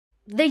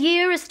The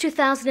year is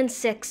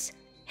 2006.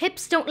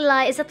 Hips Don't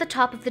Lie is at the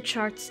top of the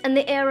charts, and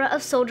the era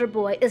of Soldier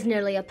Boy is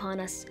nearly upon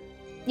us.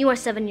 You are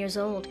 7 years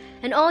old,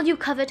 and all you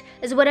covet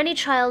is what any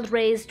child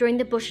raised during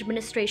the Bush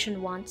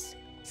administration wants: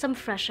 some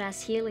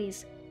fresh-ass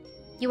heelies.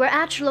 You are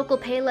at your local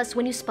Payless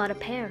when you spot a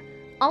pair,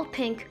 all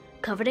pink,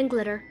 covered in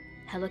glitter,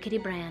 Hello Kitty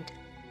brand.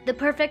 The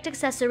perfect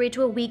accessory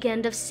to a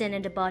weekend of sin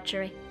and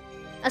debauchery.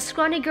 A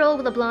scrawny girl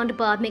with a blonde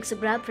bob makes a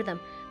grab for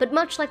them, but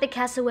much like the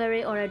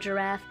cassowary or a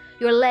giraffe,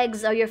 your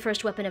legs are your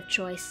first weapon of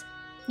choice.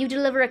 You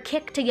deliver a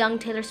kick to young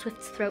Taylor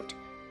Swift's throat.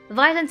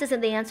 Violence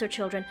isn't the answer,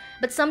 children,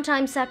 but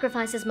sometimes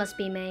sacrifices must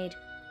be made.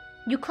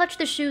 You clutch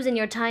the shoes in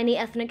your tiny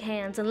ethnic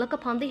hands and look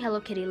upon the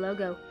Hello Kitty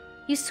logo.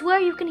 You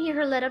swear you can hear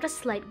her let out a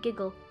slight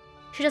giggle.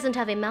 She doesn't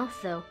have a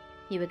mouth, though.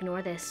 You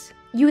ignore this.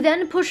 You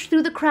then push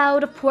through the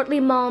crowd of portly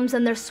moms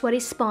and their sweaty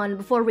spawn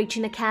before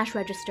reaching the cash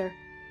register.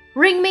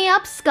 "Ring me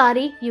up,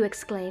 Scotty," you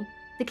exclaim.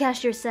 The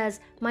cashier says,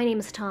 "My name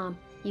is Tom."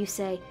 You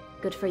say,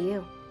 "Good for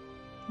you."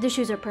 The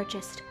shoes are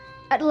purchased.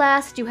 At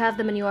last, you have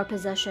them in your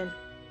possession.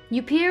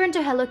 You peer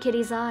into Hello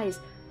Kitty's eyes.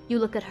 You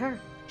look at her.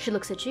 She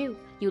looks at you.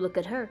 You look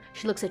at her.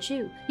 She looks at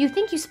you. You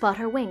think you spot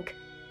her wink.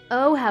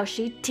 Oh, how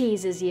she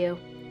teases you.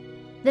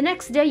 The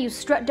next day, you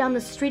strut down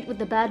the street with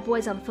the bad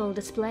boys on full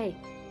display.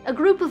 A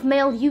group of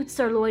male youths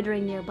are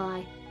loitering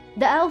nearby.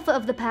 The alpha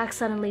of the pack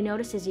suddenly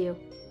notices you.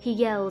 He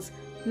yells,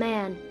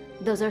 "Man,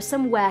 those are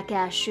some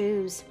whack-ass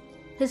shoes."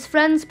 His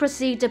friends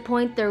proceed to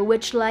point their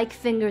witch-like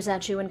fingers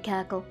at you and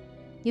cackle.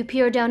 You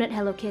peer down at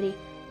Hello Kitty,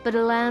 but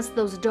alas,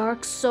 those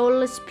dark,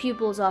 soulless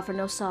pupils offer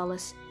no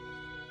solace.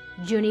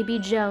 Junie B.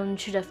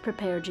 Jones should have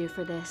prepared you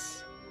for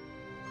this.